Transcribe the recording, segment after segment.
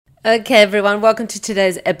Okay, everyone, welcome to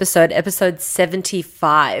today's episode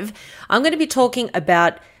 75. I'm going to be talking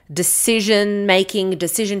about decision making,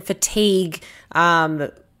 decision fatigue,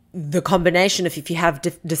 the combination of if you have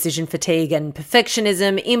decision fatigue and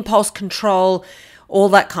perfectionism, impulse control, all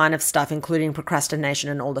that kind of stuff, including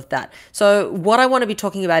procrastination and all of that. So what I want to be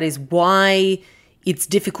talking about is why it's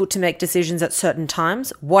difficult to make decisions at certain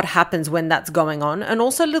times, what happens when that's going on, and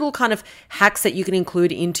also little kind of hacks that you can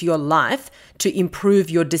include into your life to improve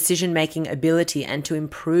your decision-making ability and to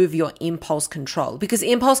improve your impulse control. Because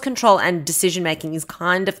impulse control and decision-making is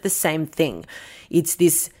kind of the same thing. It's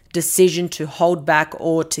this decision to hold back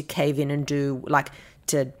or to cave in and do, like,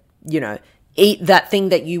 to, eat that thing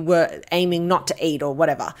that you were aiming not to eat or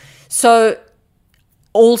whatever. So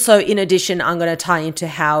also, in addition, I'm going to tie into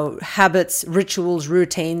how habits, rituals,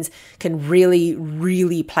 routines can really,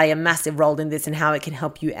 really play a massive role in this and how it can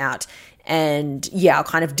help you out. And yeah, I'll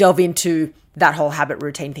kind of delve into that whole habit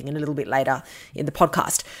routine thing a little bit later in the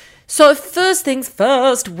podcast. So first things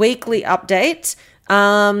first, weekly update.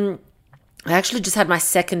 I actually just had my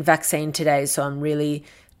second vaccine today, so I'm really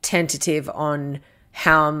tentative on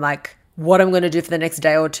how what I'm going to do for the next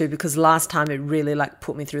day or two, because last time it really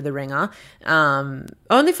put me through the ringer.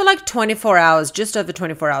 Only for 24 hours, just over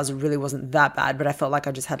 24 hours. It really wasn't that bad, but I felt like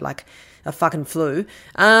I just had a fucking flu.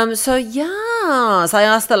 So I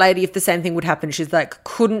asked the lady if the same thing would happen. She's like,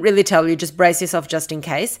 couldn't really tell you, just brace yourself just in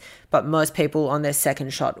case. But most people on their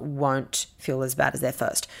second shot won't feel as bad as their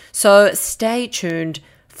first. So stay tuned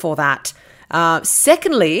for that.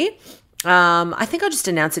 Secondly, I think I'll just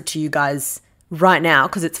announce it to you guys right now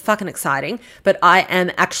because it's fucking exciting. But I am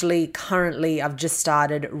actually I've just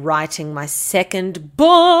started writing my second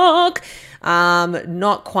book.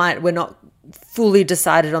 We're not fully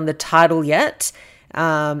decided on the title yet. Do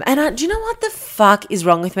you know what the fuck is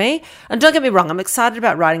wrong with me? And don't get me wrong, I'm excited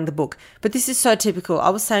about writing the book, but this is so typical. I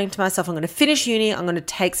was saying to myself, I'm going to finish uni, I'm going to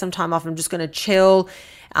take some time off, I'm just going to chill.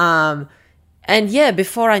 And yeah,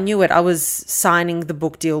 before I knew it, I was signing the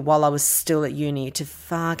book deal while I was still at uni to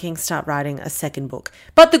fucking start writing a second book.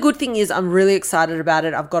 But the good thing is I'm really excited about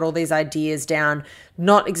it. I've got all these ideas down.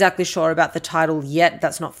 Not exactly sure about the title yet.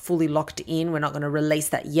 That's not fully locked in. We're not going to release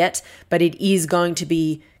that yet. But it is going to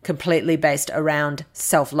be completely based around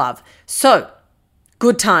self-love. So,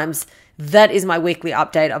 good times. That is my weekly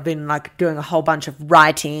update. I've been doing a whole bunch of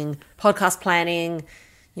writing, podcast planning,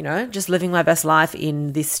 just living my best life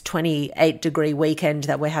in this 28-degree weekend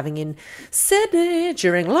that we're having in Sydney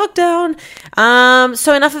during lockdown.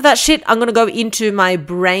 So enough of that shit. I'm going to go into my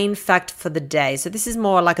brain fact for the day. So this is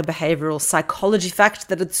more like a behavioral psychology fact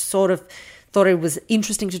that it's sort of thought it was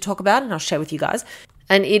interesting to talk about, and I'll share with you guys.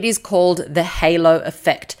 And it is called the halo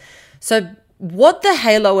effect. So what the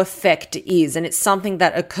halo effect is, and it's something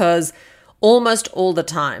that occurs almost all the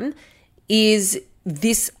time, is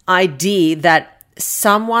this idea that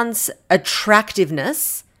someone's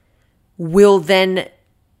attractiveness will then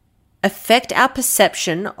affect our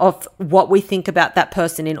perception of what we think about that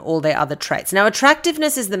person in all their other traits. Now,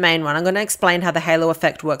 attractiveness is the main one. I'm going to explain how the halo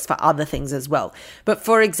effect works for other things as well. But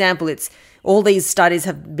for example, all these studies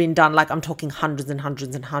have been done, I'm talking hundreds and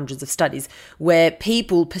hundreds and hundreds of studies, where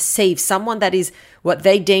people perceive someone that is what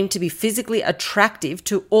they deem to be physically attractive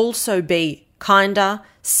to also be kinder,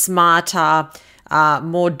 smarter,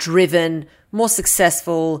 more driven, more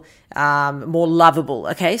successful, more lovable.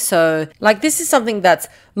 Okay. So this is something that's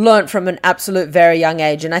learned from an absolute very young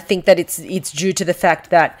age. And I think that it's due to the fact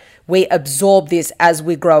that we absorb this as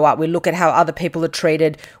we grow up. We look at how other people are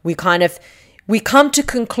treated. We come to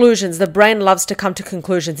conclusions. The brain loves to come to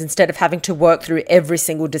conclusions instead of having to work through every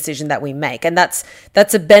single decision that we make. And that's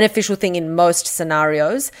a beneficial thing in most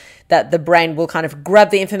scenarios, that the brain will kind of grab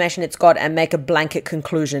the information it's got and make a blanket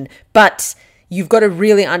conclusion. But you've got to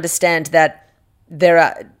really understand that there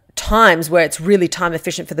are times where it's really time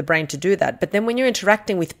efficient for the brain to do that. But then when you're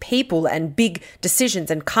interacting with people and big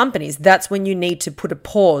decisions and companies, that's when you need to put a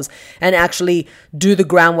pause and actually do the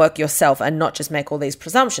groundwork yourself and not just make all these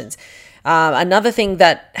presumptions. Another thing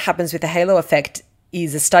that happens with the halo effect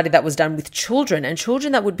is a study that was done with children, and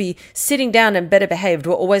children that would be sitting down and better behaved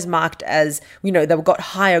were always marked as, they got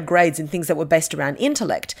higher grades in things that were based around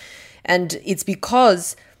intellect. And it's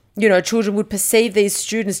because children would perceive these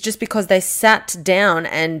students just because they sat down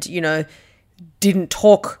and, didn't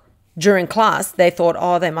talk during class. They thought,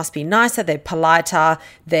 oh, they must be nicer, they're politer,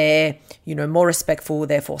 they're, more respectful,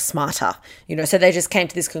 therefore smarter. So they just came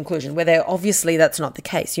to this conclusion where obviously that's not the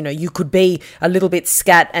case. You could be a little bit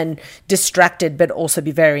scat and distracted, but also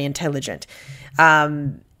be very intelligent.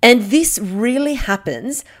 And this really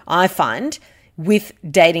happens, I find, with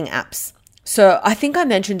dating apps. So I think I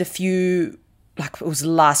mentioned a few like it was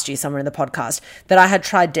last year somewhere in the podcast, that I had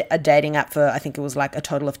tried a dating app for, I think it was like a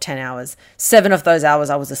total of 10 hours. 7 of those hours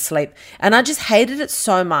I was asleep. And I just hated it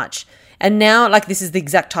so much. And now, like, this is the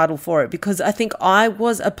exact title for it, because I think I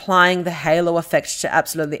was applying the halo effect to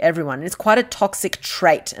absolutely everyone. And it's quite a toxic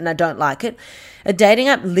trait, and I don't like it. A dating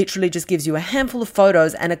app literally just gives you a handful of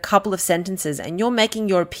photos and a couple of sentences, and you're making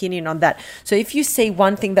your opinion on that. So if you see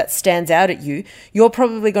one thing that stands out at you, you're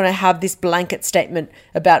probably going to have this blanket statement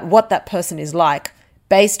about what that person is like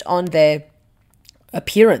based on their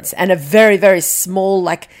appearance and a very, very small,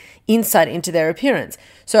 like, insight into their appearance.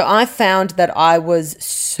 So I found that I was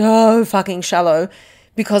so fucking shallow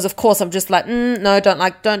because, of course, I'm just like, no, don't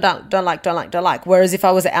like. Whereas if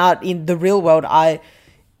I was out in the real world, I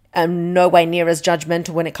am no way near as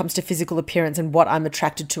judgmental when it comes to physical appearance and what I'm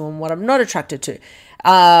attracted to and what I'm not attracted to.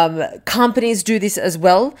 Companies do this as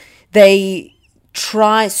well. They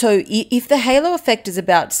try, so if the halo effect is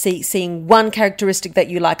about seeing one characteristic that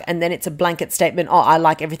you like and then it's a blanket statement, oh, I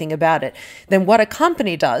like everything about it, then what a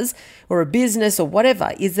company does, or a business or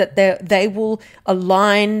whatever, is that they will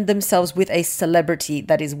align themselves with a celebrity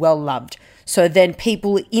that is well loved. So then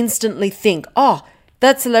people instantly think, oh,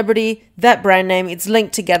 that celebrity, that brand name, it's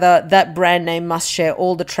linked together. That brand name must share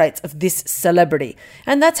all the traits of this celebrity.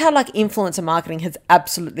 And that's how, like, influencer marketing has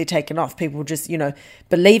absolutely taken off. People just,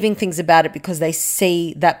 believing things about it because they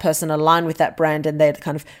see that person align with that brand, and they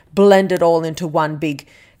kind of blend it all into one big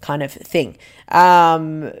kind of thing.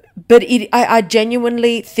 But I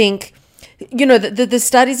genuinely think, the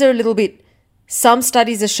studies are a little bit, some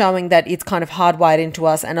studies are showing that it's kind of hardwired into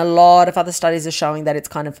us, and a lot of other studies are showing that it's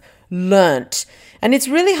kind of learnt. And it's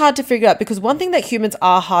really hard to figure out, because one thing that humans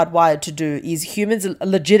are hardwired to do is humans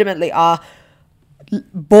legitimately are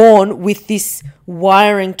born with this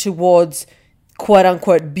wiring towards quote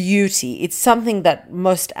unquote beauty. It's something that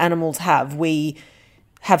most animals have. We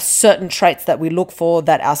have certain traits that we look for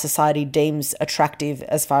that our society deems attractive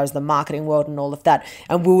as far as the marketing world and all of that.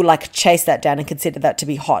 And we'll like chase that down and consider that to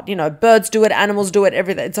be hot. Birds do it, animals do it,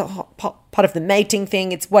 everything. It's a part of the mating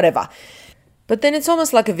thing. It's whatever. But then it's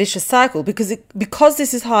almost like a vicious cycle, because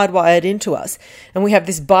this is hardwired into us, and we have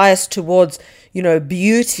this bias towards,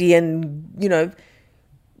 beauty and,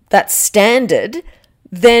 that standard,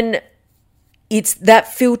 then it's that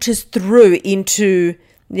filters through into,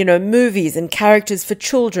 movies and characters for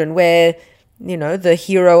children where, the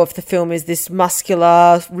hero of the film is this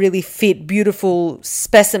muscular, really fit, beautiful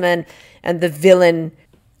specimen, and the villain,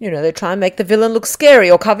 they try and make the villain look scary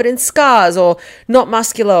or covered in scars or not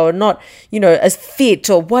muscular or not, as fit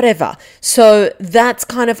or whatever. So that's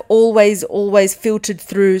kind of always filtered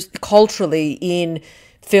through culturally in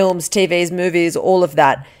films, TVs, movies, all of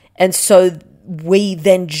that. And so we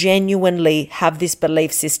then genuinely have this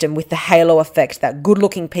belief system with the halo effect that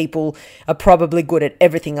good-looking people are probably good at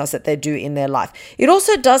everything else that they do in their life. It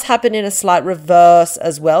also does happen in a slight reverse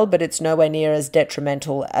as well, but it's nowhere near as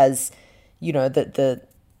detrimental as, the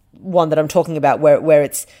one that I'm talking about, where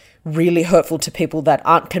it's really hurtful to people that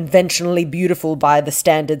aren't conventionally beautiful by the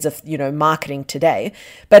standards of, marketing today.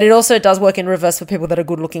 But it also does work in reverse for people that are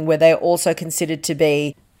good looking, where they're also considered to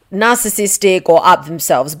be narcissistic or up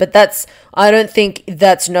themselves. But I don't think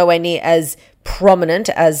that's nowhere near as prominent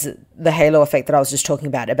as the halo effect that I was just talking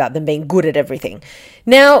about them being good at everything.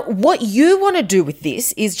 Now, what you want to do with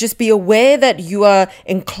this is just be aware that you are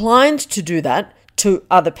inclined to do that to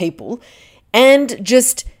other people, and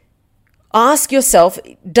just ask yourself,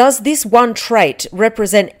 does this one trait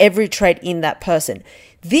represent every trait in that person?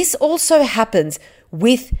 This also happens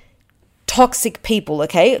with toxic people,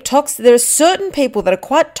 okay? There are certain people that are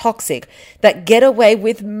quite toxic that get away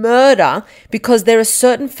with murder because there are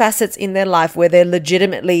certain facets in their life where they're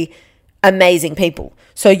legitimately amazing people.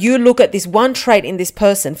 So you look at this one trait in this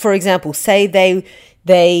person, for example, say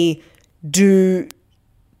they do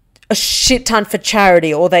a shit ton for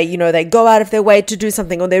charity, or they go out of their way to do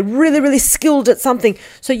something, or they're really, really skilled at something.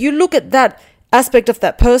 So you look at that aspect of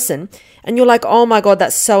that person and you're like, oh my God,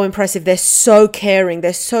 that's so impressive. They're so caring.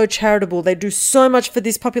 They're so charitable. They do so much for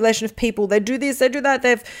this population of people. They do this, they do that.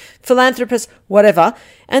 They're philanthropists, whatever.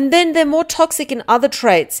 And then they're more toxic in other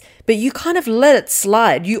traits, but you kind of let it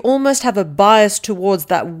slide. You almost have a bias towards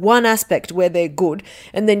that one aspect where they're good,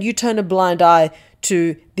 and then you turn a blind eye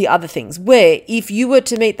to the other things, where if you were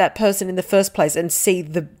to meet that person in the first place and see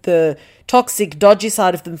the toxic, dodgy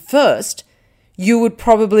side of them first, you would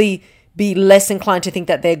probably be less inclined to think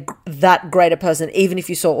that they're that great a person, even if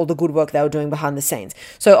you saw all the good work they were doing behind the scenes.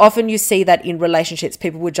 So often you see that in relationships,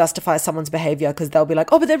 people would justify someone's behavior because they'll be like,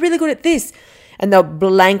 oh, but they're really good at this. And they'll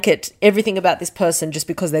blanket everything about this person just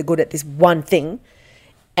because they're good at this one thing,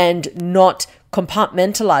 and not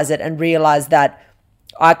compartmentalize it and realize that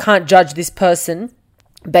I can't judge this person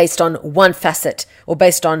based on one facet or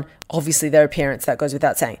based on obviously their appearance. That goes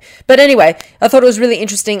without saying. But anyway, I thought it was really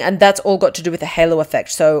interesting, and that's all got to do with the halo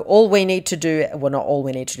effect. So all we need to do, well, not all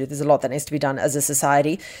we need to do, there's a lot that needs to be done as a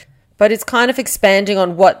society, but it's kind of expanding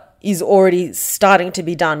on what is already starting to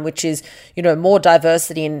be done, which is, more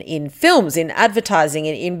diversity in films, in advertising,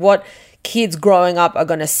 in what kids growing up are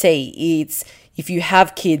going to see. If you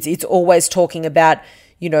have kids, it's always talking about,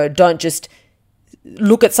 don't just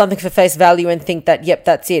look at something for face value and think that, yep,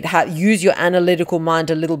 that's it. Use your analytical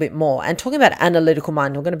mind a little bit more. And talking about analytical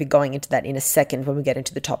mind, we're going to be going into that in a second when we get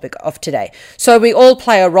into the topic of today. So we all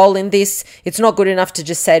play a role in this. It's not good enough to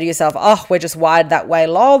just say to yourself, oh, we're just wired that way.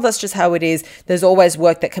 Lol, that's just how it is. There's always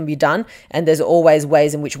work that can be done, and there's always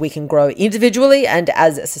ways in which we can grow individually and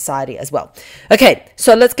as a society as well. Okay,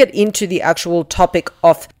 so let's get into the actual topic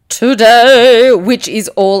of today, which is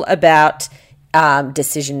all about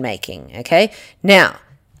decision making. Okay, now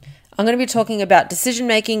I'm going to be talking about decision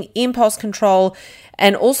making, impulse control,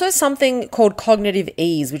 and also something called cognitive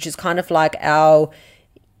ease, which is kind of like our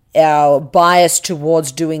bias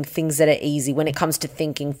towards doing things that are easy when it comes to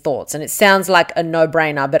thinking thoughts. And it sounds like a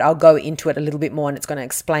no-brainer, but I'll go into it a little bit more, and it's going to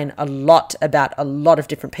explain a lot about a lot of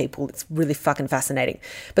different people. It's really fucking fascinating.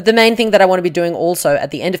 But the main thing that I want to be doing also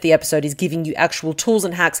at the end of the episode is giving you actual tools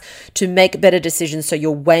and hacks to make better decisions, so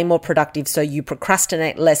you're way more productive, so you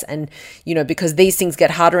procrastinate less. And because these things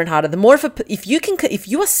get harder and harder, the more if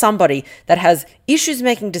you are somebody that has issues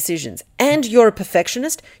making decisions and you're a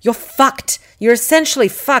perfectionist, you're fucked. You're essentially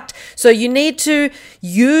fucked. So you need to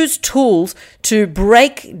use tools to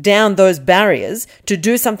break down those barriers to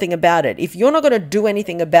do something about it. If you're not going to do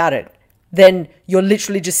anything about it, then you're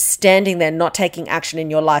literally just standing there not taking action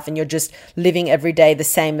in your life, and you're just living every day the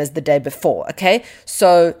same as the day before, okay?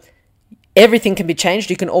 So everything can be changed.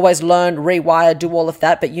 You can always learn, rewire, do all of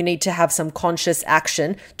that, but you need to have some conscious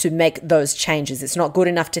action to make those changes. It's not good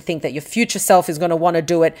enough to think that your future self is going to want to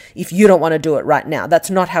do it if you don't want to do it right now. That's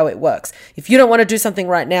not how it works. If you don't want to do something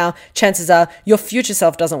right now, chances are your future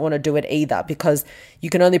self doesn't want to do it either, because you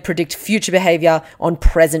can only predict future behavior on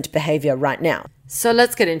present behavior right now. So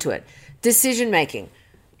let's get into it. Decision making.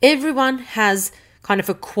 Everyone has kind of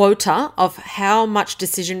a quota of how much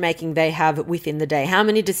decision making they have within the day, how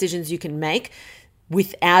many decisions you can make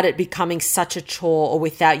without it becoming such a chore, or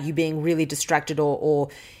without you being really distracted, or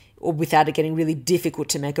without it getting really difficult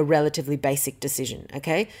to make a relatively basic decision,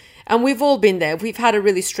 okay? And we've all been there. We've had a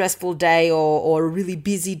really stressful day, or a really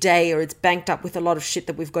busy day, or it's banked up with a lot of shit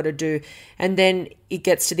that we've got to do. And then it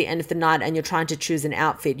gets to the end of the night and you're trying to choose an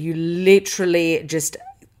outfit. You literally just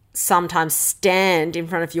sometimes stand in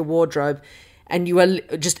front of your wardrobe and you are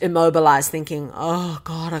just immobilized, thinking, oh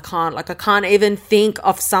God, I can't even think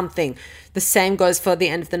of something. The same goes for the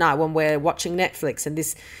end of the night when we're watching Netflix and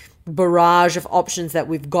this barrage of options that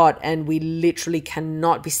we've got, and we literally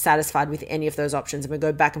cannot be satisfied with any of those options. And we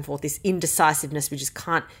go back and forth, this indecisiveness, we just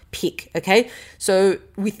can't pick, okay? So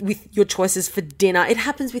with your choices for dinner, it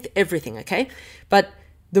happens with everything, okay? But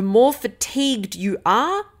the more fatigued you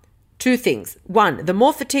are, two things. One, the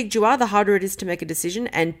more fatigued you are, the harder it is to make a decision.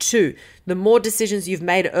 And two, the more decisions you've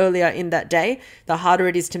made earlier in that day, the harder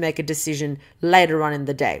it is to make a decision later on in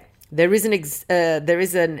the day. There is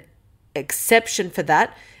an exception for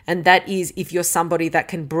that, and that is if you're somebody that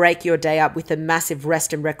can break your day up with a massive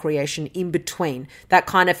rest and recreation in between. That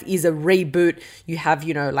kind of is a reboot. You have,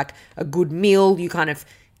 like a good meal, you kind of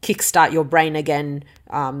kickstart your brain again.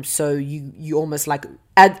 So you almost like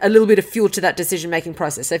add a little bit of fuel to that decision-making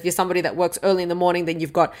process. So if you're somebody that works early in the morning, then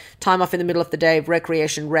you've got time off in the middle of the day,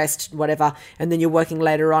 recreation, rest, whatever, and then you're working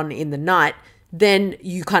later on in the night, then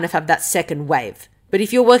you kind of have that second wave. But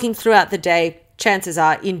if you're working throughout the day, chances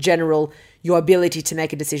are, in general, your ability to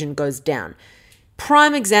make a decision goes down.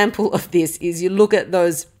 Prime example of this is you look at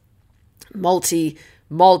those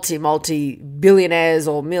multi-billionaires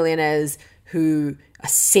or millionaires who are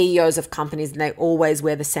CEOs of companies, and they always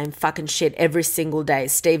wear the same fucking shit every single day.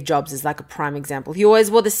 Steve Jobs is like a prime example. He always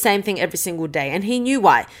wore the same thing every single day, and he knew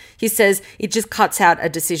why. He says, it just cuts out a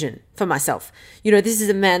decision for myself. This is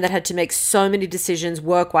a man that had to make so many decisions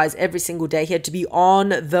work-wise every single day. He had to be on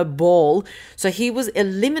the ball. So he was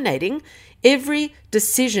eliminating every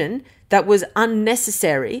decision that was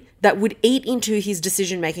unnecessary, that would eat into his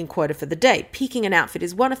decision-making quota for the day. Picking an outfit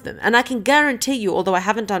is one of them. And I can guarantee you, although I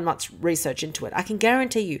haven't done much research into it, I can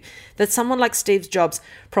guarantee you that someone like Steve Jobs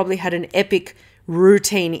probably had an epic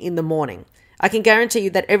routine in the morning. I can guarantee you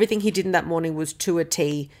that everything he did in that morning was to a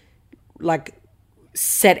T, like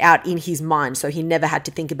set out in his mind. So he never had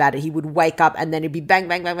to think about it. He would wake up and then it'd be bang,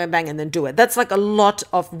 bang, bang, bang, bang, and then do it. That's like a lot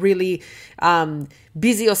of really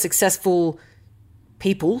busy or successful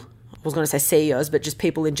people. was going to say CEOs, but just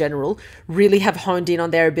people in general, really have honed in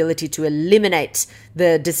on their ability to eliminate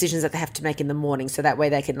the decisions that they have to make in the morning. So that way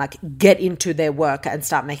they can like get into their work and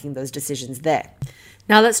start making those decisions there.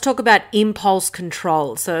 Now let's talk about impulse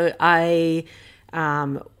control. So I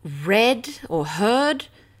read or heard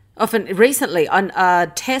often recently on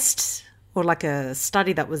a test or like a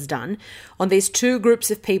study that was done on these two groups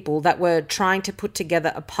of people that were trying to put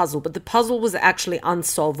together a puzzle, but the puzzle was actually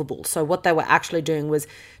unsolvable. So what they were actually doing was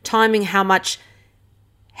timing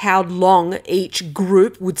how long each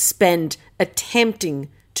group would spend attempting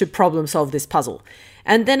to problem solve this puzzle.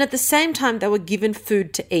 And then at the same time, they were given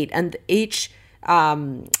food to eat, and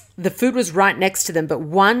the food was right next to them, but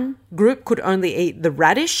one group could only eat the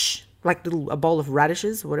radish, like a bowl of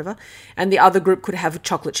radishes or whatever, and the other group could have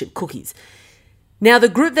chocolate chip cookies. Now, the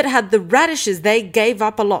group that had the radishes, they gave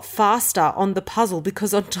up a lot faster on the puzzle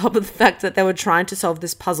because on top of the fact that they were trying to solve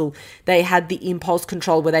this puzzle, they had the impulse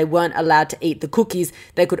control where they weren't allowed to eat the cookies.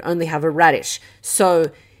 They could only have a radish.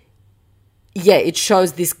 So, yeah, it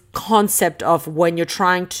shows this concept of when you're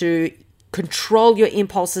trying to control your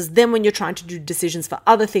impulses, then when you're trying to do decisions for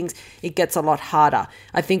other things, it gets a lot harder.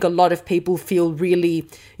 I think a lot of people feel really,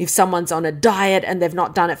 if someone's on a diet and they've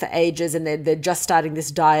not done it for ages and they're just starting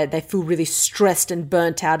this diet, they feel really stressed and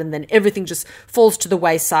burnt out, and then everything just falls to the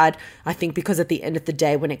wayside. I think because at the end of the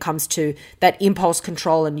day, when it comes to that impulse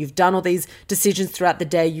control and you've done all these decisions throughout the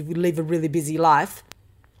day, you live a really busy life,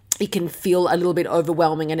 it can feel a little bit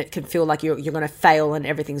overwhelming and it can feel like you're going to fail and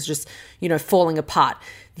everything's just, falling apart.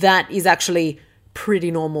 That is actually pretty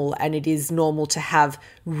normal, and it is normal to have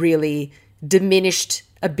really diminished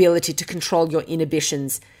ability to control your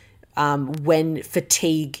inhibitions when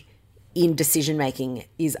fatigue in decision making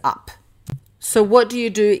is up. So what do you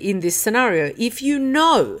do in this scenario? If you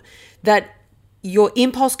know that your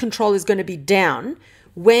impulse control is going to be down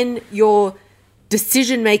when your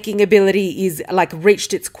decision-making ability is like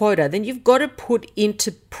reached its quota, then you've got to put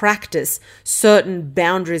into practice certain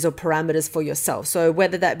boundaries or parameters for yourself. So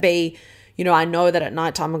whether that be, I know that at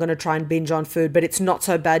nighttime I'm going to try and binge on food, but it's not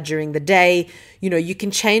so bad during the day. You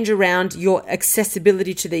can change around your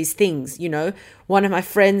accessibility to these things. One of my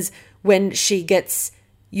friends, when she gets,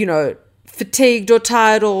 fatigued or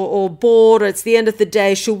tired or bored, or it's the end of the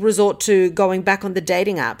day, she'll resort to going back on the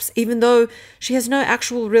dating apps, even though she has no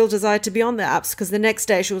actual real desire to be on the apps, because the next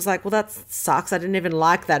day she was like, well, that sucks. I didn't even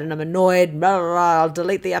like that and I'm annoyed. Blah, blah, blah, I'll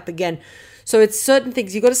delete the app again. So it's certain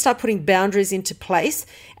things. You've got to start putting boundaries into place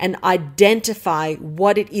and identify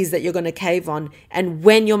what it is that you're going to cave on and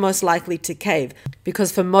when you're most likely to cave.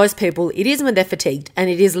 Because for most people, it is when they're fatigued and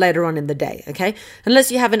it is later on in the day, okay?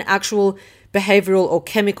 Unless you have an actual behavioral or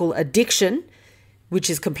chemical addiction, which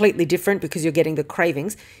is completely different because you're getting the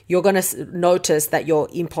cravings, you're going to notice that your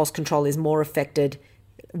impulse control is more affected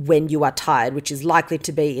when you are tired, which is likely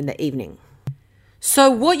to be in the evening. So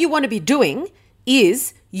what you want to be doing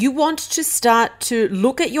is you want to start to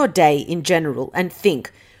look at your day in general and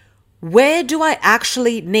think, where do I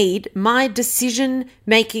actually need my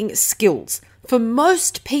decision-making skills? For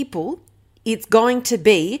most people, it's going to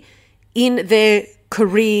be in their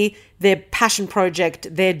career, their passion project,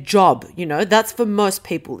 their job, that's for most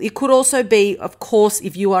people. It could also be, of course,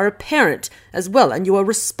 if you are a parent as well and you are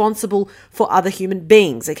responsible for other human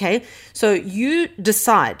beings, okay? So you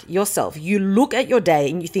decide yourself, you look at your day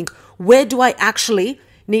and you think, where do I actually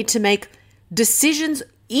need to make decisions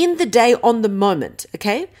in the day on the moment,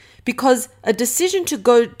 okay? Because a decision to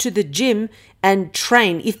go to the gym and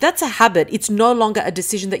train, if that's a habit, it's no longer a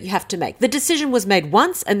decision that you have to make. The decision was made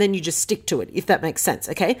once and then you just stick to it, if that makes sense,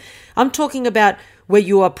 okay? I'm talking about where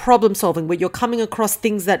you are problem solving, where you're coming across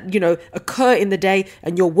things that, occur in the day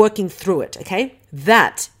and you're working through it, okay?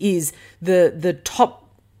 That is the top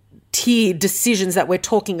tier decisions that we're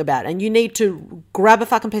talking about. And you need to grab a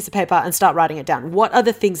fucking piece of paper and start writing it down. What are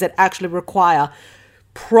the things that actually require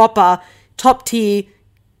proper top tier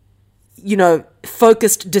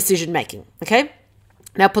focused decision making, okay?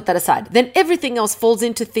 Now put that aside. Then everything else falls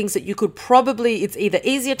into things that you could it's either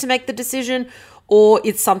easier to make the decision or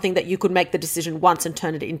it's something that you could make the decision once and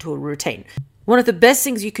turn it into a routine. One of the best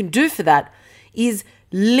things you can do for that is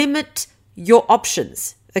limit your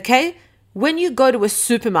options, okay? When you go to a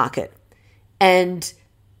supermarket and,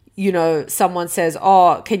 someone says,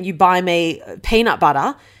 oh, can you buy me peanut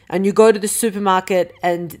butter? And you go to the supermarket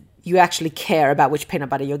and you actually care about which peanut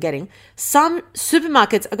butter you're getting. Some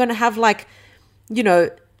supermarkets are going to have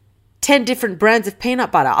 10 different brands of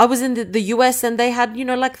peanut butter. I was in the US and they had,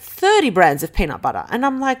 30 brands of peanut butter. And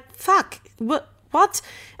I'm like, fuck, what?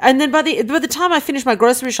 And then by the time I finish my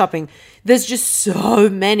grocery shopping, there's just so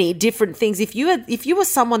many different things. If you were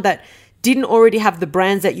someone that didn't already have the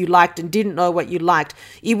brands that you liked and didn't know what you liked,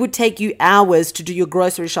 it would take you hours to do your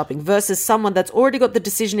grocery shopping versus someone that's already got the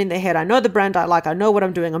decision in their head. I know the brand I like. I know what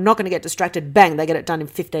I'm doing. I'm not going to get distracted. Bang, they get it done in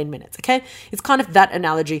 15 minutes. Okay. It's kind of that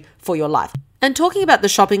analogy for your life. And talking about the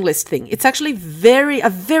shopping list thing, it's actually a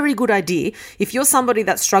very good idea. If you're somebody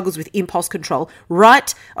that struggles with impulse control,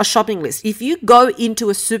 write a shopping list. If you go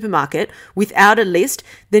into a supermarket without a list,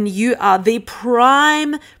 then you are the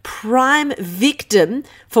prime victim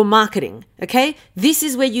for marketing. Okay. This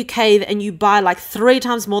is where you cave and you buy like 3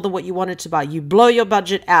 times more than what you wanted to buy. You blow your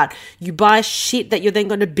budget out. You buy shit that you're then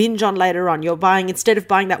going to binge on later on. You're buying, instead of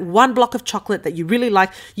buying that one block of chocolate that you really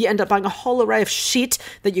like, you end up buying a whole array of shit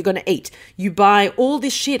that you're going to eat. You buy all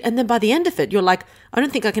this shit, and then by the end of it, you're like, I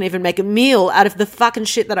don't think I can even make a meal out of the fucking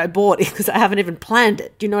shit that I bought because I haven't even planned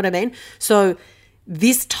it. Do you know what I mean? So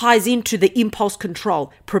this ties into the impulse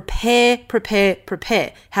control. Prepare.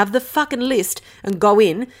 Have the fucking list and go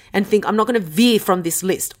in and think, I'm not going to veer from this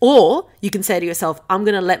list. Or you can say to yourself, I'm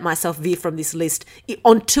going to let myself veer from this list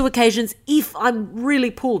on 2 occasions if I'm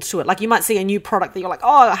really pulled to it. Like you might see a new product that you're like,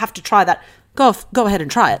 oh, I have to try that. Go ahead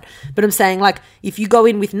and try it. But I'm saying, like, if you go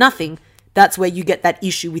in with nothing, that's where you get that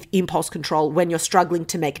issue with impulse control when you're struggling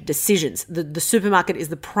to make decisions. The supermarket is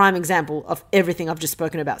the prime example of everything I've just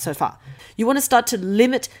spoken about so far. You want to start to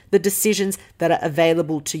limit the decisions that are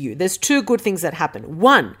available to you. There's 2 good things that happen.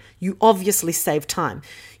 1, you obviously save time.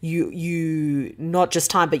 You not just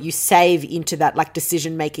time, but you save into that like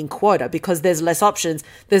decision-making quota because there's less options.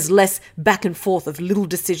 There's less back and forth of little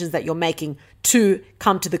decisions that you're making to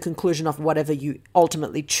come to the conclusion of whatever you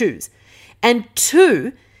ultimately choose. And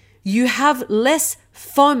 2, you have less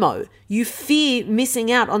FOMO. You fear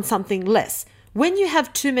missing out on something less. When you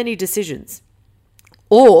have too many decisions,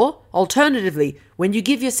 or alternatively, when you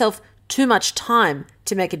give yourself too much time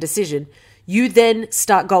to make a decision, you then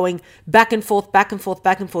start going back and forth.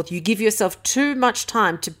 You give yourself too much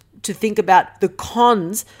time to think about the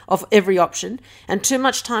cons of every option and too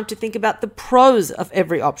much time to think about the pros of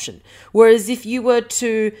every option. Whereas if you were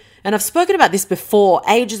to, and I've spoken about this before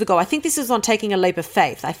ages ago, I think this is on Taking a Leap of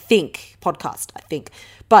Faith, podcast.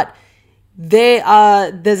 But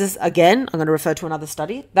there's this, again, I'm going to refer to another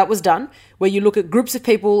study that was done where you look at groups of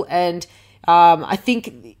people and I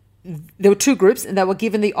think there were 2 groups and they were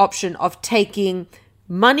given the option of taking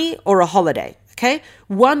money or a holiday. Okay,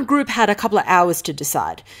 one group had a couple of hours to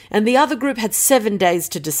decide and the other group had 7 days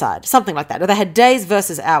to decide, something like that. Or they had days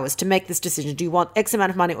versus hours to make this decision. Do you want X amount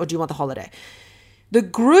of money or do you want the holiday? The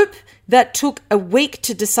group that took a week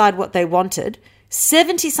to decide what they wanted,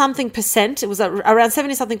 70-something%, it was around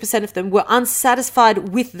 70-something% of them were unsatisfied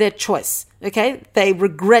with their choice. Okay, they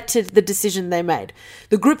regretted the decision they made.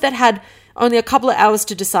 The group that had only a couple of hours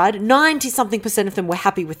to decide, 90-something% of them were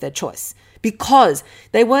happy with their choice because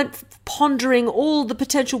they weren't pondering all the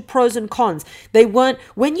potential pros and cons. They weren't,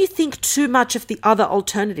 when you think too much of the other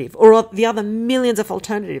alternative or the other millions of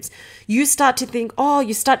alternatives, you start to think,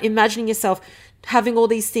 you start imagining yourself having all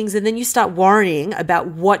these things and then you start worrying about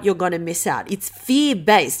what you're going to miss out. It's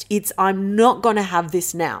fear-based. It's, I'm not going to have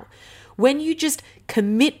this now. When you just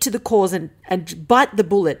commit to the cause and bite the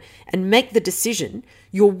bullet and make the decision,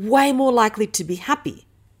 you're way more likely to be happy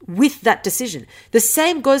with that decision. The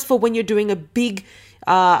same goes for when you're doing a big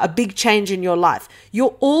change in your life.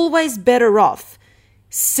 You're always better off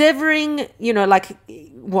severing, I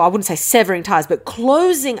wouldn't say severing ties, but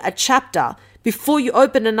closing a chapter before you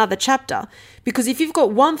open another chapter. Because if you've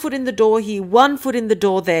got one foot in the door here, one foot in the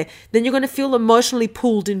door there, then you're going to feel emotionally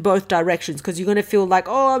pulled in both directions because you're going to feel like,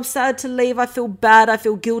 I'm sad to leave. I feel bad. I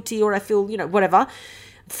feel guilty, or I feel, whatever.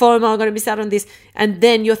 FOMO, I'm going to miss out on this. And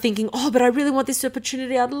then you're thinking, but I really want this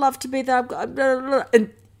opportunity. I'd love to be there.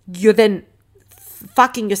 And you're then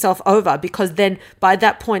fucking yourself over because then by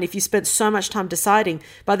that point, if you spent so much time deciding,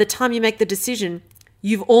 by the time you make the decision,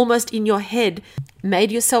 you've almost in your head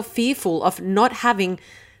made yourself fearful of not having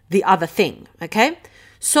the other thing, okay?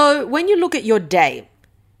 So when you look at your day,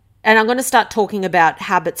 and I'm going to start talking about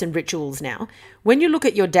habits and rituals now. When you look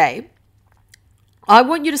at your day, I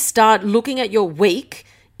want you to start looking at your week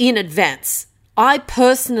in advance. I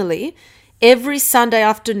personally, every Sunday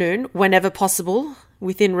afternoon, whenever possible,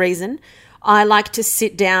 within reason, I like to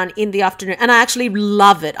sit down in the afternoon and I actually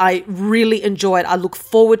love it. I really enjoy it. I look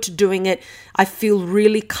forward to doing it. I feel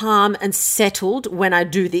really calm and settled when I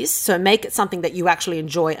do this. So make it something that you actually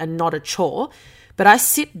enjoy and not a chore. But I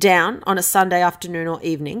sit down on a Sunday afternoon or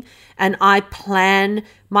evening and I plan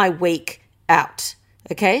my week out.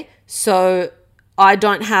 Okay. So I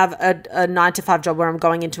don't have a 9-to-5 job where I'm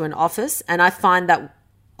going into an office, and I find that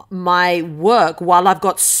my work, while I've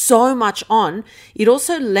got so much on, it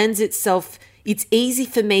also lends itself, it's easy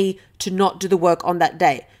for me to not do the work on that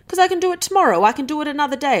day Because I can do it tomorrow. I can do it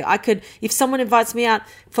another day. I could, if someone invites me out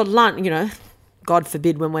for lunch, God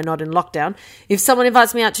forbid when we're not in lockdown, if someone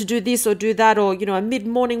invites me out to do this or do that, or, a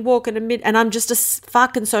mid-morning walk and I'm just a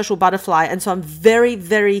fucking social butterfly. And so I'm very,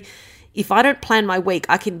 very, if I don't plan my week,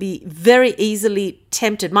 I can be very easily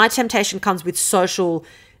tempted. My temptation comes with social,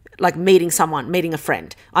 like meeting someone, meeting a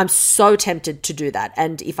friend. I'm so tempted to do that.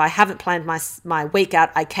 And if I haven't planned my week out,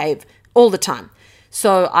 I cave all the time.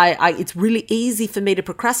 So it's really easy for me to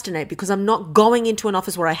procrastinate because I'm not going into an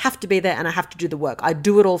office where I have to be there and I have to do the work. I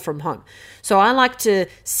do it all from home. So I like to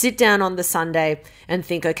sit down on the Sunday and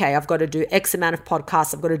think, okay, I've got to do X amount of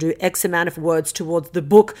podcasts. I've got to do X amount of words towards the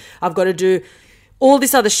book. I've got to do all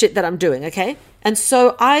this other shit that I'm doing, okay? And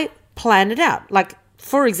so I plan it out. Like,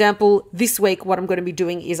 for example, this week, what I'm going to be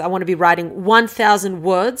doing is I want to be writing 1,000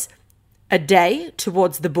 words a day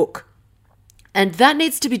towards the book. And that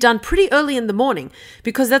needs to be done pretty early in the morning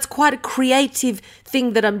because that's quite a creative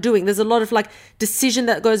thing that I'm doing. There's a lot of decision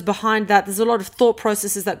that goes behind that. There's a lot of thought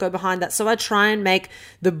processes that go behind that. So I try and make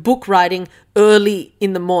the book writing early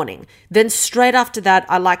in the morning. Then straight after that,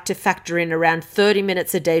 I like to factor in around 30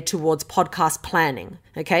 minutes a day towards podcast planning.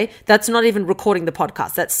 Okay. That's not even recording the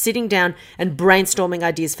podcast. That's sitting down and brainstorming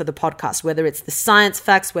ideas for the podcast, whether it's the science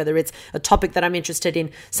facts, whether it's a topic that I'm interested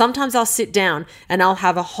in. Sometimes I'll sit down and I'll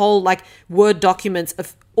have a whole Word documents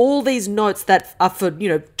of all these notes that are for,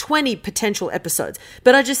 20 potential episodes.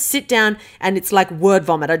 But I just sit down and it's like word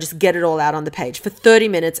vomit. I just get it all out on the page for 30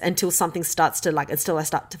 minutes until something starts to until I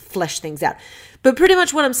start to flesh things out. But pretty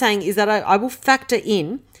much what I'm saying is that I will factor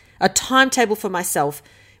in a timetable for myself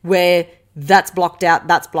where that's blocked out,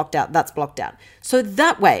 that's blocked out, that's blocked out. So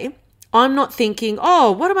that way, I'm not thinking,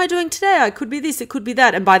 oh, what am I doing today? I could be this, it could be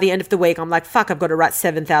that. And by the end of the week, I'm like, fuck, I've got to write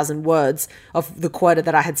 7,000 words of the quota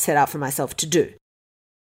that I had set out for myself to do.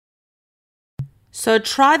 So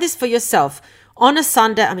try this for yourself on a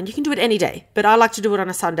Sunday. I mean, you can do it any day, but I like to do it on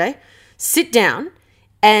a Sunday. Sit down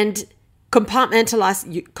and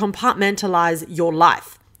compartmentalize your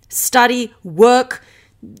life. Study, work,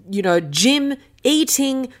 gym,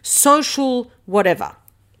 eating, social, whatever.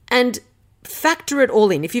 And factor it all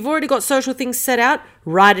in. If you've already got social things set out,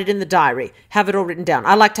 write it in the diary. Have it all written down.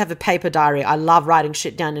 I like to have a paper diary. I love writing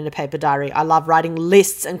shit down in a paper diary. I love writing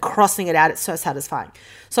lists and crossing it out. It's so satisfying.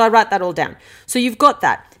 So I write that all down. So you've got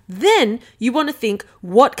that. Then you want to think,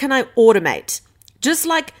 what can I automate? Just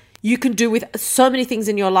like you can do with so many things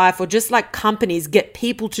in your life, or just like companies get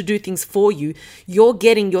people to do things for you, you're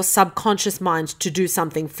getting your subconscious mind to do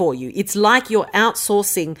something for you. It's like you're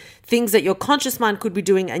outsourcing things that your conscious mind could be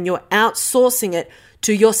doing, and you're outsourcing it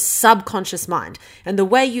to your subconscious mind. And the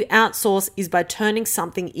way you outsource is by turning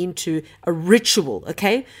something into a ritual,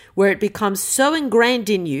 okay? Where it becomes so ingrained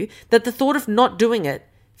in you that the thought of not doing it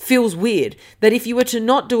feels weird, that if you were to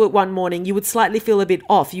not do it one morning, you would slightly feel a bit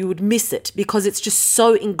off. You would miss it because it's just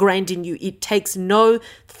so ingrained in you. It takes no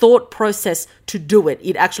thought process to do it.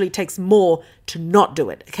 It actually takes more to not do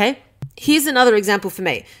it, okay? Here's another example for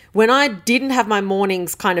me. When I didn't have my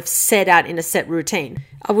mornings kind of set out in a set routine,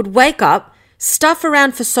 I would wake up, stuff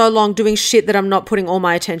around for so long doing shit that I'm not putting all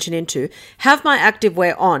my attention into, have my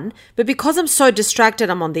activewear on, but because I'm so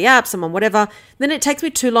distracted, I'm on the apps, I'm on whatever, then it takes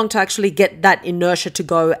me too long to actually get that inertia to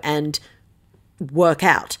go and work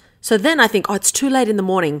out. So then I think, oh, it's too late in the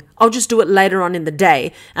morning. I'll just do it later on in the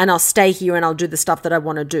day and I'll stay here and I'll do the stuff that I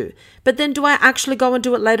want to do. But then do I actually go and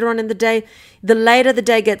do it later on in the day? The later the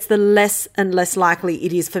day gets, the less and less likely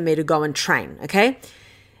it is for me to go and train, okay?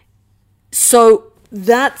 So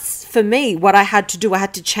that's, for me, what I had to do. I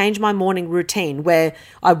had to change my morning routine where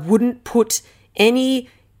I wouldn't put any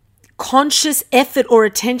conscious effort or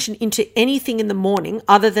attention into anything in the morning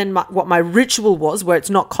other than what my ritual was, where it's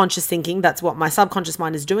not conscious thinking. That's what my subconscious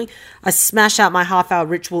mind is doing. I smash out my half-hour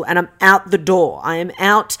ritual and I'm out the door. I am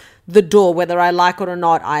out the door, whether I like it or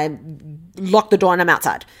not. I lock the door and I'm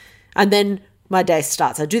outside. And then my day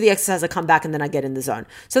starts. I do the exercise, I come back, and then I get in the zone.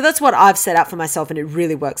 So that's what I've set out for myself, and it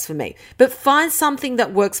really works for me. But find something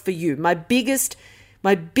that works for you. My biggest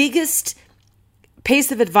piece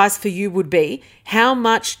of advice for you would be, how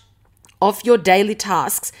much of your daily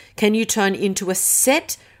tasks can you turn into a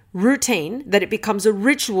set routine that it becomes a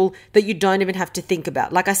ritual that you don't even have to think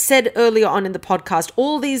about? Like I said earlier on in the podcast,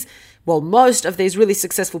 most of these really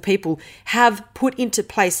successful people have put into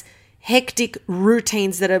place hectic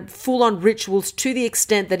routines that are full-on rituals to the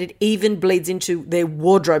extent that it even bleeds into their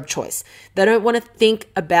wardrobe choice. They don't want to think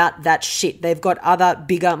about that shit. They've got other,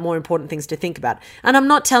 bigger, more important things to think about. And I'm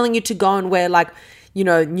not telling you to go and wear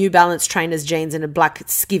New Balance trainers jeans and a black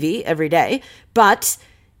skivvy every day, but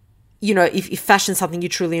if fashion's something you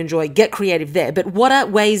truly enjoy, get creative there. But what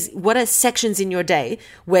are sections in your day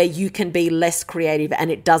where you can be less creative and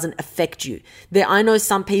it doesn't affect you? I know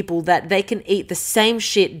some people that they can eat the same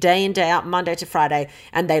shit day in, day out, Monday to Friday,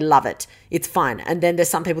 and they love it. It's fine. And then there's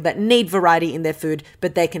some people that need variety in their food,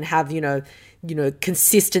 but they can have,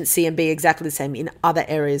 consistency and be exactly the same in other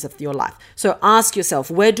areas of your life. So ask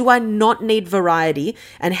yourself, where do I not need variety,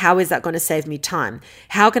 and how is that going to save me time?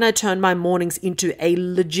 How can I turn my mornings into a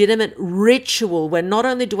legitimate ritual where not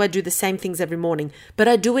only do I do the same things every morning, but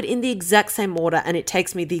I do it in the exact same order and it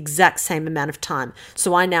takes me the exact same amount of time.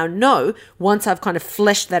 So I now know, once I've kind of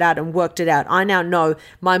fleshed that out and worked it out, I now know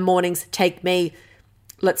my mornings take me,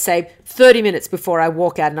 let's say, 30 minutes before I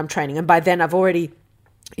walk out and I'm training. And by then I've already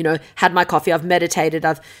had my coffee, I've meditated,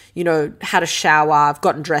 I've, had a shower, I've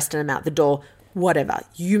gotten dressed and I'm out the door, whatever.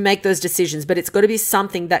 You make those decisions, but it's got to be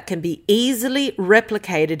something that can be easily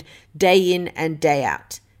replicated day in and day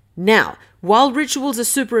out. Now, while rituals are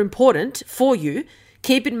super important for you,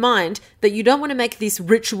 keep in mind that you don't want to make this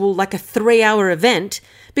ritual like a 3-hour event,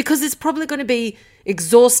 because it's probably going to be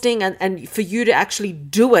exhausting, and for you to actually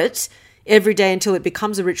do it every day until it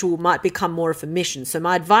becomes a ritual might become more of a mission. So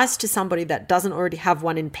my advice to somebody that doesn't already have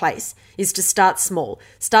one in place is to start small.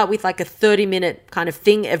 Start with like a 30-minute kind of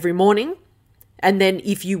thing every morning. And then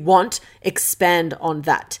if you want, expand on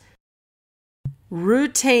that.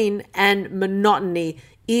 Routine and monotony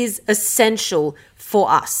is essential for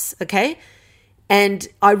us, okay? And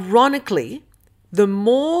ironically, the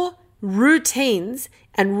more routines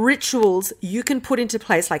and rituals you can put into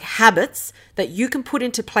place, like habits that you can put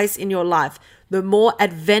into place in your life, the more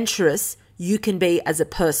adventurous you can be as a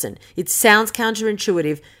person. It sounds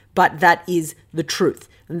counterintuitive, but that is the truth.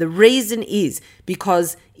 And the reason is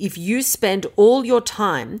because if you spend all your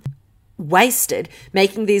time wasted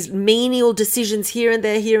making these menial decisions here and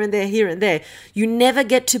there, here and there, here and there, you never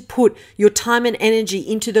get to put your time and energy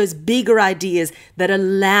into those bigger ideas that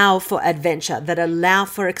allow for adventure, that allow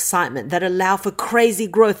for excitement, that allow for crazy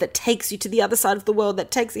growth, that takes you to the other side of the world,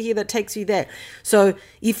 that takes you here, that takes you there. So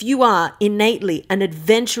if you are innately an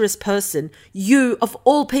adventurous person, you, of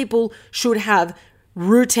all people, should have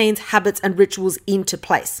routines, habits, and rituals into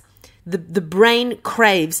place. The brain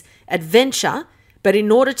craves adventure, but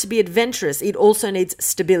in order to be adventurous, it also needs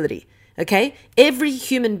stability, okay? Every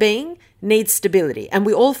human being needs stability, and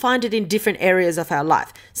we all find it in different areas of our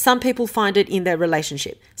life. Some people find it in their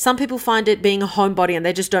relationship. Some people find it being a homebody and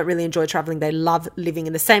they just don't really enjoy traveling. They love living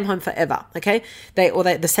in the same home forever, okay?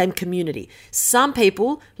 The same community. Some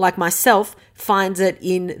people, like myself, finds it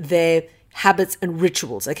in their habits and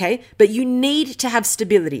rituals, okay? But you need to have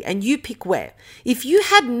stability, and you pick where. If you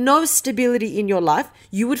had no stability in your life,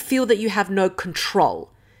 you would feel that you have no control.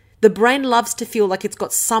 The brain loves to feel like it's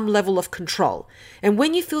got some level of control. And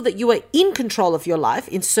when you feel that you are in control of your life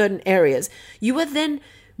in certain areas, you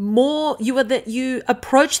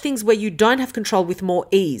approach things where you don't have control with more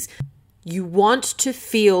ease. You want to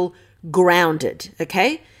feel grounded,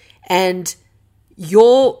 okay? And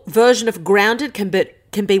your version of grounded can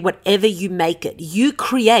be whatever you make it. You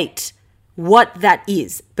create what that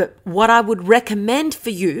is. But what I would recommend for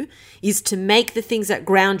you is to make the things that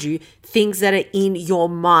ground you things that are in your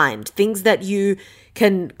mind, things that you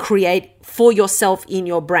can create for yourself in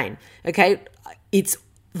your brain. Okay? It's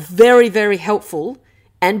very, very helpful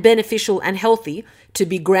and beneficial and healthy to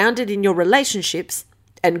be grounded in your relationships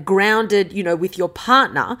and grounded, with your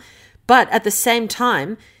partner. But at the same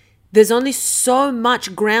time, there's only so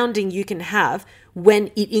much grounding you can have when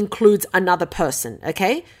it includes another person,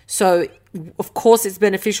 okay? So, of course, it's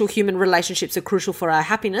beneficial. Human relationships are crucial for our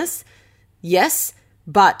happiness, yes,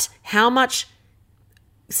 but how much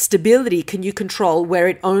stability can you control where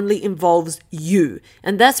it only involves you?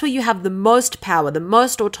 And that's where you have the most power, the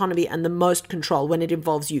most autonomy, and the most control, when it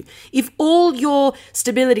involves you. If all your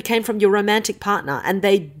stability came from your romantic partner and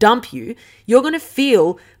they dump you, you're going to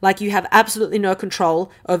feel like you have absolutely no control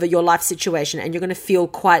over your life situation, and you're going to feel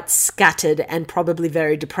quite scattered and probably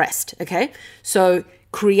very depressed, okay? So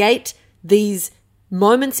create these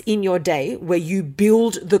moments in your day where you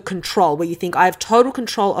build the control, where you think, I have total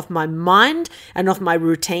control of my mind and of my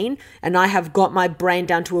routine, and I have got my brain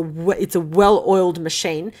down to it's a well-oiled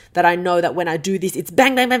machine that I know that when I do this, it's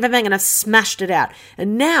bang, bang, bang, bang, bang, and I've smashed it out.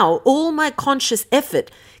 And now all my conscious effort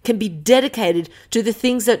can be dedicated to the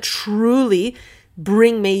things that truly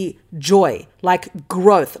bring me joy, like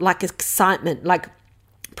growth, like excitement, like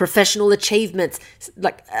professional achievements,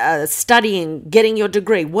 like studying, getting your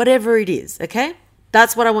degree, whatever it is, okay?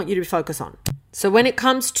 That's what I want you to focus on. So when it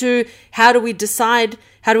comes to how do we decide,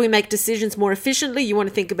 how do we make decisions more efficiently, you want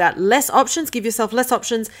to think about less options, give yourself less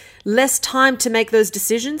options, less time to make those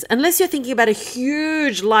decisions. Unless you're thinking about a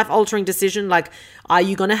huge life-altering decision like, are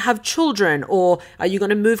you going to have children or are you going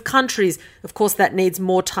to move countries? Of course, that needs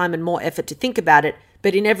more time and more effort to think about it.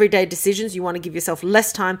 But in everyday decisions, you want to give yourself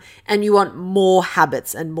less time and you want more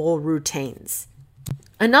habits and more routines.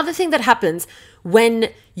 Another thing that happens when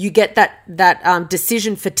you get that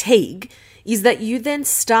decision fatigue is that you then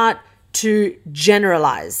start to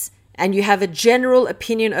generalize and you have a general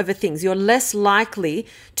opinion over things. You're less likely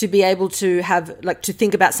to be able to to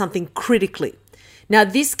think about something critically. Now,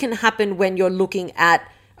 this can happen when you're looking at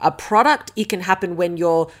a product. It can happen when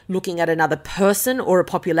you're looking at another person or a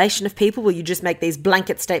population of people where you just make these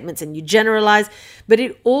blanket statements and you generalize. But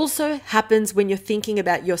it also happens when you're thinking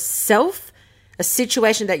about yourself, a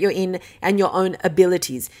situation that you're in, and your own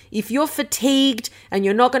abilities. If you're fatigued and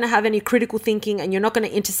you're not going to have any critical thinking and you're not going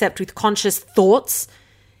to intercept with conscious thoughts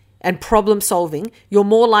and problem solving, you're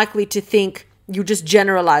more likely to think, you just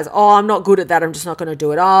generalize, oh, I'm not good at that, I'm just not going to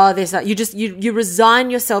do it. Oh, there's that. You resign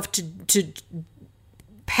yourself to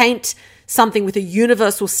paint something with a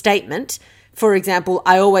universal statement. For example,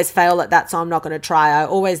 I always fail at that, so I'm not going to try. I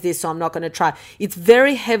always this, so I'm not going to try. It's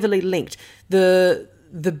very heavily linked.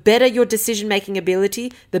 The better your decision-making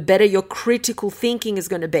ability, the better your critical thinking is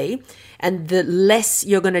going to be, and the less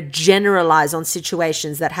you're going to generalize on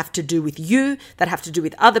situations that have to do with you, that have to do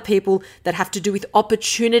with other people, that have to do with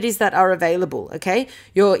opportunities that are available, okay?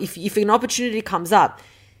 If an opportunity comes up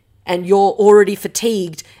and you're already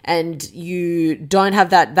fatigued and you don't have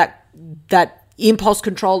that impulse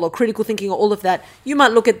control or critical thinking or all of that, you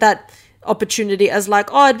might look at that opportunity as like,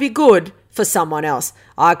 oh, it'd be good for someone else.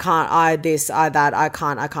 I can't, I this, I that, I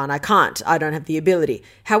can't. I don't have the ability.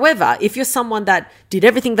 However, if you're someone that did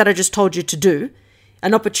everything that I just told you to do,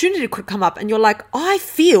 an opportunity could come up and you're like, I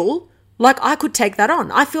feel like I could take that on.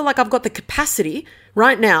 I feel like I've got the capacity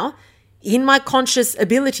right now in my conscious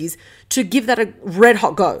abilities to give that a red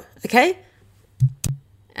hot go. Okay?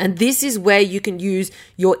 And this is where you can use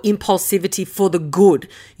your impulsivity for the good.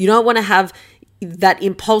 You don't want to have that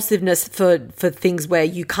impulsiveness for things where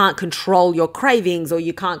you can't control your cravings or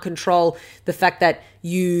you can't control the fact that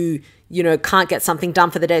you can't get something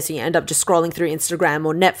done for the day, so you end up just scrolling through Instagram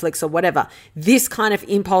or Netflix or whatever. This kind of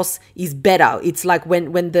impulse is better. It's like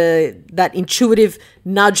when that intuitive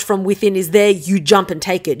nudge from within is there, you jump and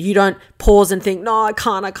take it. You don't pause and think, no, I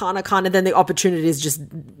can't, and then the opportunity has just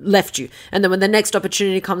left you. And then when the next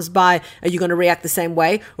opportunity comes by, are you going to react the same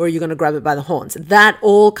way or are you going to grab it by the horns? That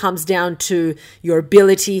all comes down to your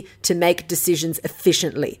ability to make decisions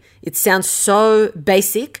efficiently. It sounds so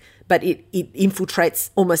basic, but it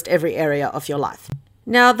infiltrates almost every area of your life.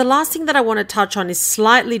 Now, the last thing that I want to touch on is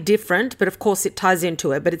slightly different, but of course it ties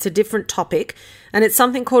into it, but it's a different topic, and it's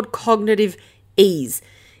something called cognitive ease.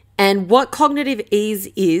 And what cognitive ease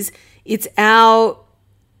is, it's our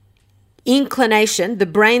inclination, the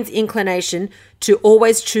brain's inclination to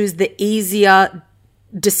always choose the easier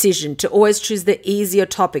decision, to always choose the easier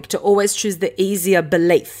topic, to always choose the easier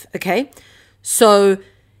belief, okay? So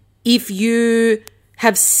if you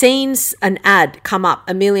have seen an ad come up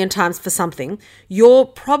a million times for something, you're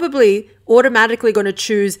probably automatically going to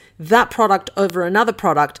choose that product over another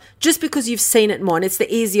product just because you've seen it more and it's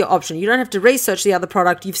the easier option. You don't have to research the other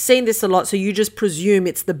product. You've seen this a lot, so you just presume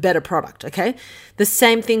it's the better product, okay? The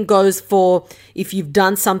same thing goes for if you've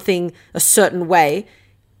done something a certain way,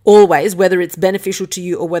 always, whether it's beneficial to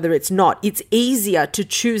you or whether it's not. It's easier to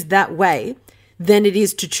choose that way than it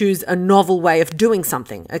is to choose a novel way of doing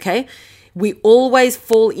something, okay? We always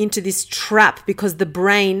fall into this trap because the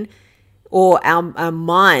brain or our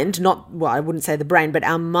mind, I wouldn't say the brain, but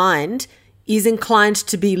our mind is inclined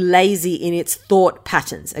to be lazy in its thought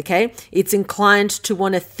patterns, okay? It's inclined to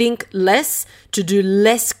want to think less, to do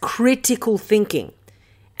less critical thinking.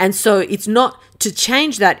 And so it's not, to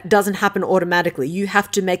change that doesn't happen automatically. You have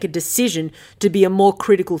to make a decision to be a more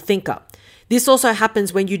critical thinker. This also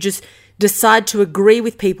happens when you just decide to agree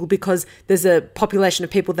with people because there's a population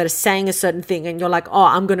of people that are saying a certain thing and you're like, oh,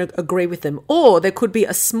 I'm going to agree with them. Or there could be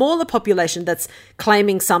a smaller population that's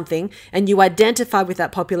claiming something and you identify with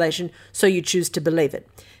that population, so you choose to believe it.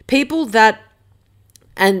 People that,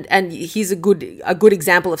 and here's a good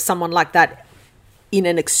example of someone like that in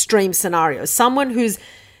an extreme scenario. Someone who's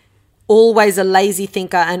always a lazy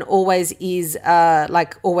thinker and always is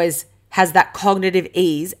always has that cognitive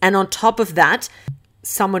ease, and on top of that,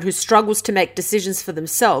 someone who struggles to make decisions for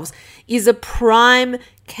themselves is a prime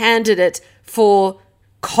candidate for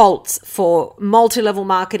cults, for multi-level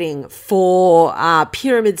marketing, for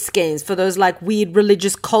pyramid schemes, for those like weird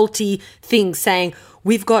religious culty things saying,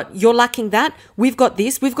 you're lacking that, we've got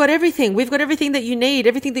this, we've got everything that you need,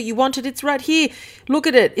 everything that you wanted, it's right here, look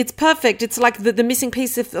at it, it's perfect, it's like the missing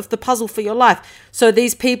piece of the puzzle for your life. So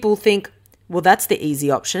these people think, well, that's the easy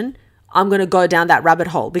option. I'm going to go down that rabbit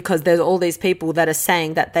hole because there's all these people that are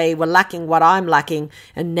saying that they were lacking what I'm lacking,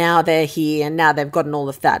 and now they're here and now they've gotten all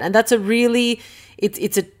of that. And that's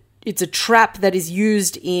it's a trap that is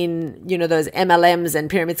used in, those MLMs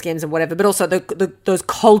and pyramid schemes and whatever, but also those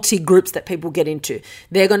culty groups that people get into.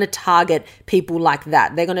 They're going to target people like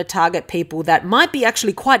that. They're going to target people that might be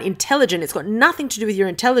actually quite intelligent. It's got nothing to do with your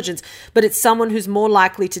intelligence, but it's someone who's more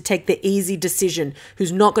likely to take the easy decision,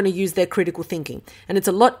 who's not going to use their critical thinking. And it's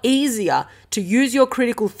a lot easier to use your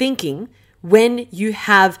critical thinking when you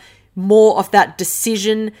have more of that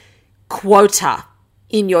decision quota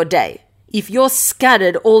in your day. If you're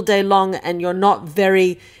scattered all day long and you're not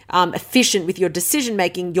very efficient with your decision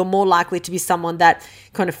making, you're more likely to be someone that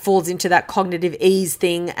kind of falls into that cognitive ease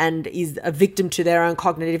thing and is a victim to their own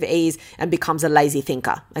cognitive ease and becomes a lazy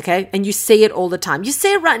thinker, okay? And you see it all the time. You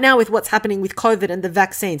see it right now with what's happening with COVID and the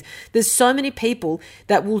vaccines. There's so many people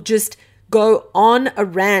that will just go on a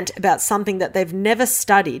rant about something that they've never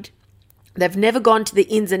studied. They've never gone to the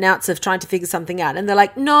ins and outs of trying to figure something out. And they're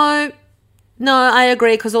like, no, I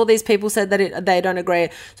agree because all these people said that they don't agree,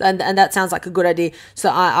 and that sounds like a good idea.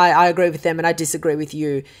 So I agree with them and I disagree with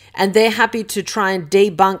you. And they're happy to try and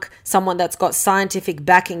debunk someone that's got scientific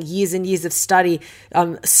backing, years and years of study,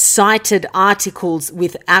 cited articles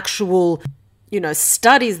with actual,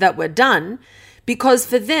 studies that were done. Because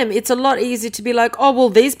for them, it's a lot easier to be like, oh, well,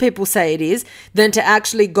 these people say it is, than to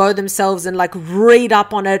actually go themselves and like read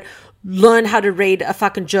up on it, learn how to read a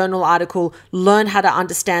fucking journal article, learn how to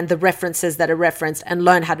understand the references that are referenced, and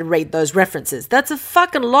learn how to read those references. That's a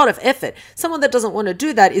fucking lot of effort. Someone that doesn't want to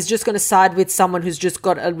do that is just going to side with someone who's just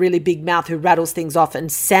got a really big mouth who rattles things off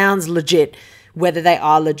and sounds legit, whether they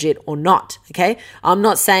are legit or not, okay? I'm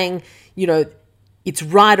not saying, it's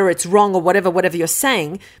right or it's wrong or whatever you're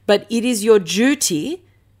saying, but it is your duty,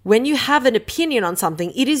 when you have an opinion on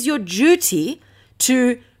something, it is your duty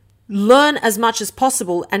to learn as much as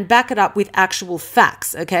possible and back it up with actual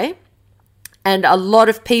facts, okay? And a lot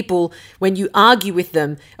of people, when you argue with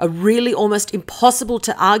them, are really almost impossible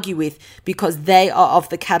to argue with because they are of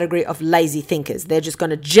the category of lazy thinkers. They're just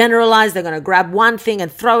going to generalize, they're going to grab one thing and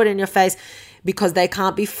throw it in your face because they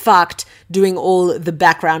can't be fucked doing all the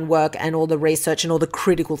background work and all the research and all the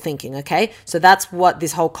critical thinking, okay? So that's what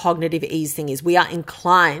this whole cognitive ease thing is. We are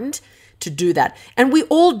inclined to do that. And we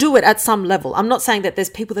all do it at some level. I'm not saying that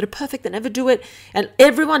there's people that are perfect that never do it, and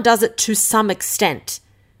everyone does it to some extent,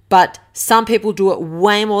 but some people do it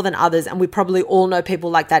way more than others, and we probably all know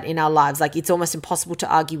people like that in our lives. Like, it's almost impossible to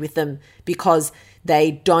argue with them because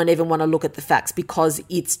they don't even want to look at the facts, because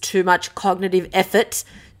it's too much cognitive effort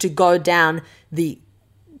to go down the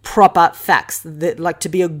proper facts. Like, to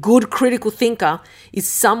be a good critical thinker is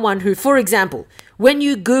someone who, for example, when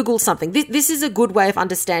you Google something, this is a good way of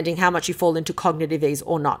understanding how much you fall into cognitive ease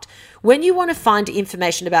or not. When you want to find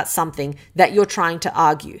information about something that you're trying to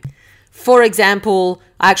argue, for example,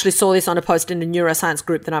 I actually saw this on a post in the neuroscience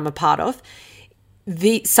group that I'm a part of.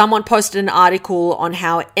 Someone posted an article on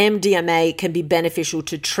how MDMA can be beneficial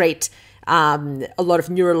to treat a lot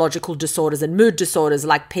of neurological disorders and mood disorders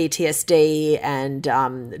like PTSD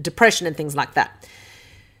and depression and things like that.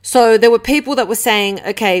 So there were people that were saying,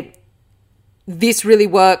 okay, this really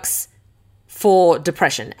works for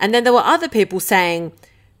depression. And then there were other people saying,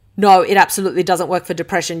 no, it absolutely doesn't work for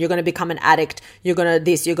depression. You're going to become an addict. You're going to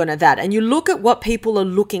this, you're going to that. And you look at what people are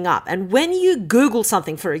looking up. And when you Google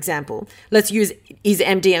something, for example, let's use, is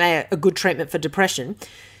MDMA a good treatment for depression?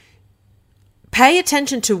 Pay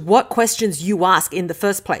attention to what questions you ask in the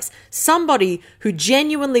first place. Somebody who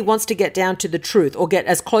genuinely wants to get down to the truth or get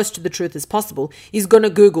as close to the truth as possible is going to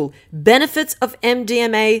Google benefits of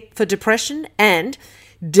MDMA for depression and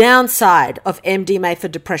downside of MDMA for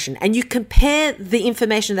depression, and you compare the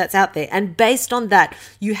information that's out there, and based on that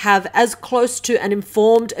you have as close to an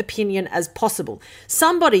informed opinion as possible.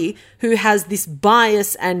 Somebody who has this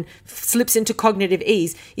bias and slips into cognitive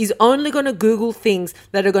ease is only going to Google things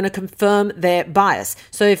that are going to confirm their bias.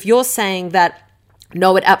 So if you're saying that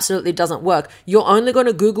no, it absolutely doesn't work, you're only going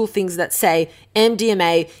to Google things that say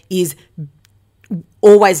MDMA is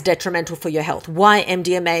always detrimental for your health. Why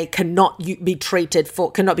MDMA cannot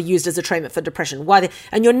be used as a treatment for depression.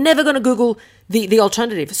 And you're never going to Google the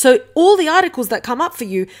alternative. So all the articles that come up for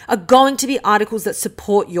you are going to be articles that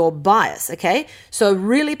support your bias, okay? So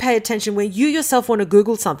really pay attention when you yourself want to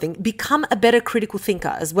Google something. Become a better critical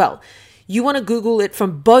thinker as well. You want to Google it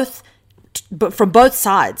from both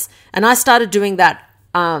sides. And I started doing that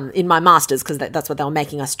in my master's, because that's what they were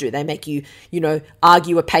making us do. They make you,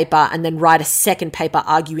 argue a paper and then write a second paper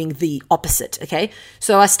arguing the opposite. Okay.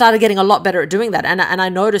 So I started getting a lot better at doing that. And I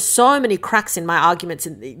noticed so many cracks in my arguments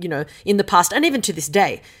in the past, and even to this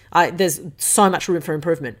day, there's so much room for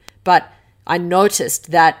improvement. But I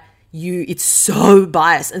noticed that it's so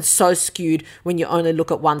biased and so skewed when you only look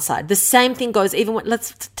at one side. The same thing goes even when,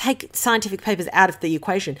 let's take scientific papers out of the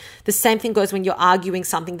equation. The same thing goes when you're arguing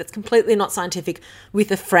something that's completely not scientific with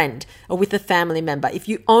a friend or with a family member. If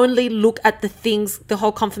you only look at the things, the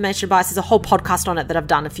whole confirmation bias is a whole podcast on it that I've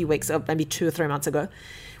done a few weeks, or maybe 2 or 3 months ago.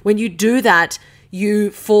 When you do that,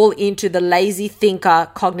 you fall into the lazy thinker,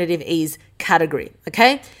 cognitive ease category.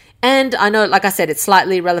 Okay. And I know, like I said, it's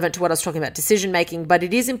slightly relevant to what I was talking about, decision making, but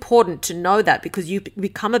it is important to know that, because you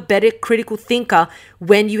become a better critical thinker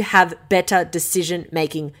when you have better decision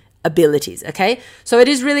making abilities. Okay. So it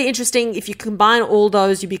is really interesting. If you combine all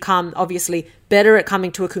those, you become obviously better at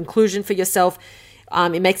coming to a conclusion for yourself.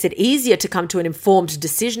 It makes it easier to come to an informed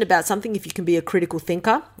decision about something. If you can be a critical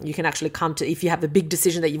thinker, you can actually if you have a big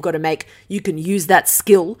decision that you've got to make, you can use that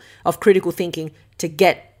skill of critical thinking to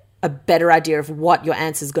get a better idea of what your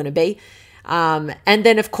answer is going to be. And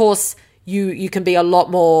then, of course, you can be a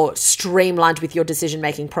lot more streamlined with your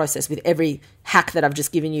decision-making process with every hack that I've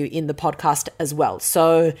just given you in the podcast as well.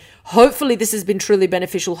 So hopefully this has been truly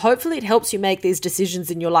beneficial. Hopefully it helps you make these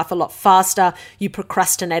decisions in your life a lot faster. You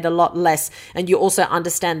procrastinate a lot less, and you also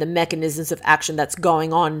understand the mechanisms of action that's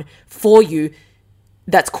going on for you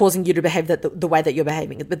that's causing you to behave the way that you're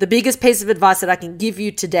behaving. But the biggest piece of advice that I can give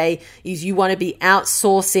you today is you want to be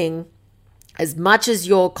outsourcing as much as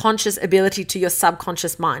your conscious ability to your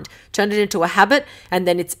subconscious mind. Turn it into a habit, and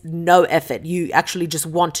then it's no effort. You actually just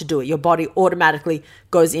want to do it. Your body automatically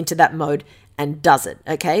goes into that mode and does it,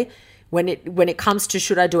 okay? When it comes to,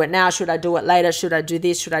 should I do it now? Should I do it later? Should I do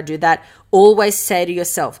this? Should I do that? Always say to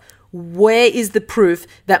yourself, where is the proof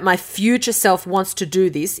that my future self wants to do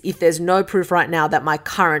this if there's no proof right now that my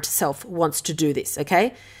current self wants to do this,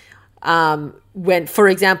 okay? When, for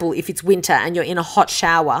example, if it's winter and you're in a hot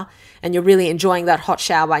shower and you're really enjoying that hot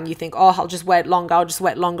shower and you think, oh, I'll just wait longer, I'll just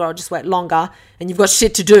wait longer, and you've got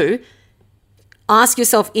shit to do, ask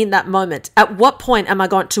yourself in that moment, at what point am I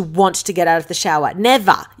going to want to get out of the shower?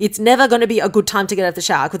 Never. It's never going to be a good time to get out of the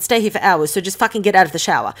shower. I could stay here for hours, so just fucking get out of the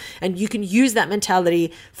shower. And you can use that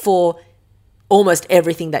mentality for almost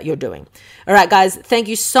everything that you're doing. All right, guys, thank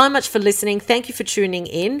you so much for listening. Thank you for tuning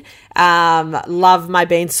in. Love my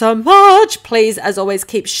beans so much. Please, as always,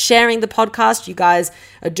 keep sharing the podcast. You guys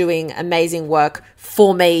are doing amazing work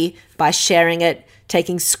for me by sharing it,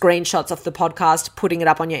 taking screenshots of the podcast, putting it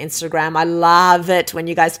up on your Instagram. I love it when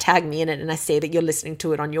you guys tag me in it and I see that you're listening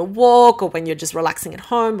to it on your walk or when you're just relaxing at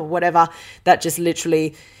home or whatever. That just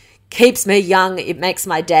literally keeps me young. It makes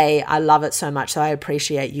my day. I love it so much. So I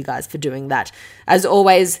appreciate you guys for doing that. As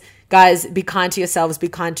always, guys, be kind to yourselves, be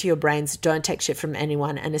kind to your brains. Don't take shit from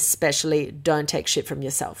anyone, and especially don't take shit from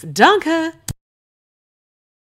yourself. Danke!